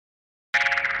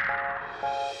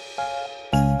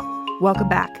Welcome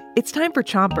back. It's time for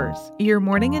Chompers, your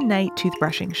morning and night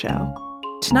toothbrushing show.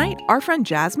 Tonight, our friend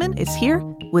Jasmine is here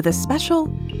with a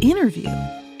special interview.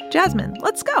 Jasmine,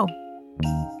 let's go.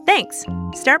 Thanks.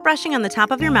 Start brushing on the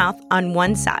top of your mouth on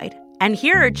one side. And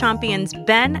here are champions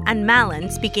Ben and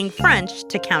Malin speaking French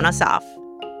to count us off.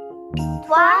 3,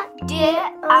 2,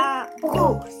 1,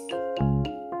 brosse.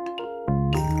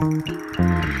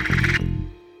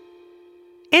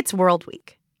 It's World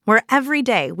Week, where every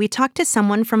day we talk to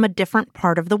someone from a different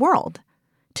part of the world.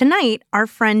 Tonight, our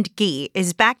friend Guy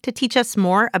is back to teach us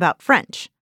more about French.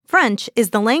 French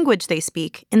is the language they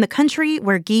speak in the country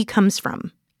where Guy comes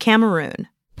from, Cameroon.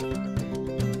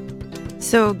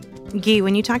 So, Guy,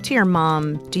 when you talk to your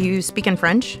mom, do you speak in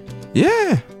French?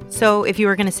 Yeah. So if you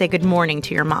were going to say good morning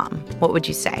to your mom, what would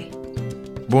you say?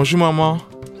 Bonjour, maman.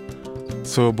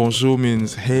 So bonjour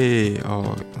means hey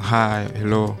or hi,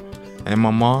 hello. And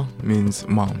maman means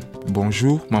mom.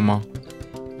 Bonjour, maman.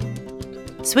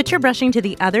 Switch your brushing to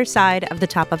the other side of the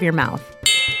top of your mouth.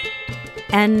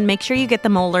 And make sure you get the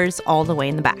molars all the way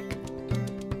in the back.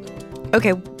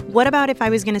 Okay, what about if I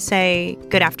was going to say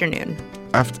good afternoon?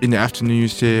 In the afternoon, you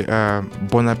say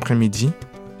bon après-midi.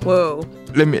 Whoa.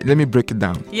 Let me break it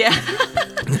down. Yeah.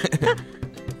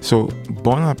 So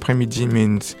bon après-midi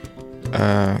means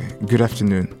good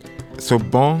afternoon. So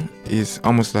bon is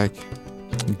almost like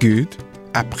good.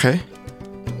 Après,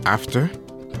 after.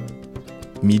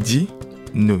 Midi,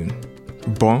 noon.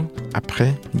 Bon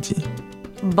après-midi.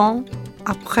 Bon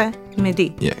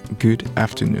après-midi. Yeah, good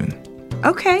afternoon.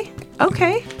 Okay.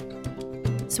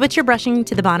 Switch your brushing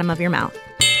to the bottom of your mouth.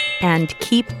 And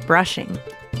keep brushing.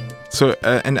 So,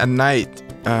 and at night,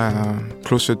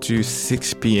 closer to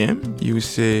 6 p.m., you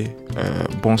say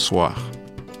bonsoir.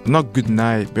 Not good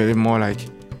night, but more like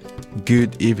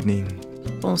good evening.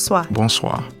 Bonsoir.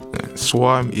 Bonsoir.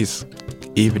 Soir is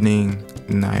evening,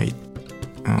 night.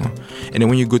 And then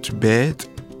when you go to bed,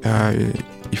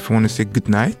 if you want to say good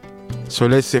night, so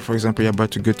let's say, for example, you're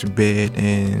about to go to bed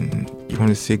and you want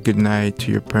to say good night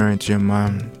to your parents, your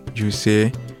mom, you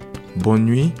say bonne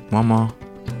nuit, maman.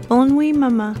 Bonne nuit,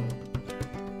 mama.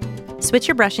 Switch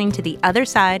your brushing to the other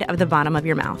side of the bottom of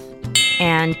your mouth.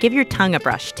 And give your tongue a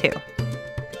brush, too.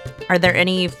 Are there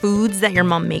any foods that your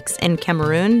mom makes in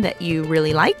Cameroon that you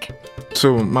really like?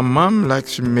 So my mom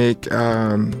likes to make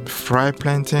fried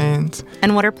plantains.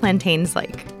 And what are plantains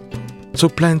like? So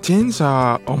plantains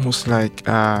are almost like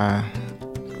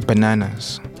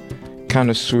bananas, kind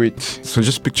of sweet. So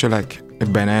just picture like a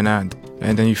banana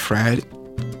and then you fry it.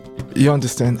 You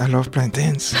understand? I love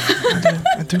plantains.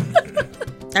 I do.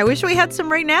 I wish we had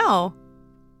some right now.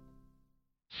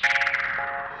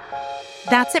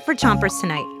 That's it for Chompers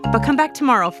tonight, but come back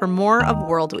tomorrow for more of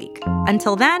World Week.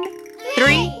 Until then,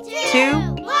 3, 2,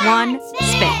 1,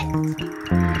 spit.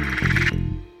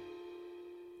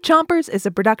 Chompers is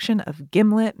a production of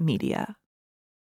Gimlet Media.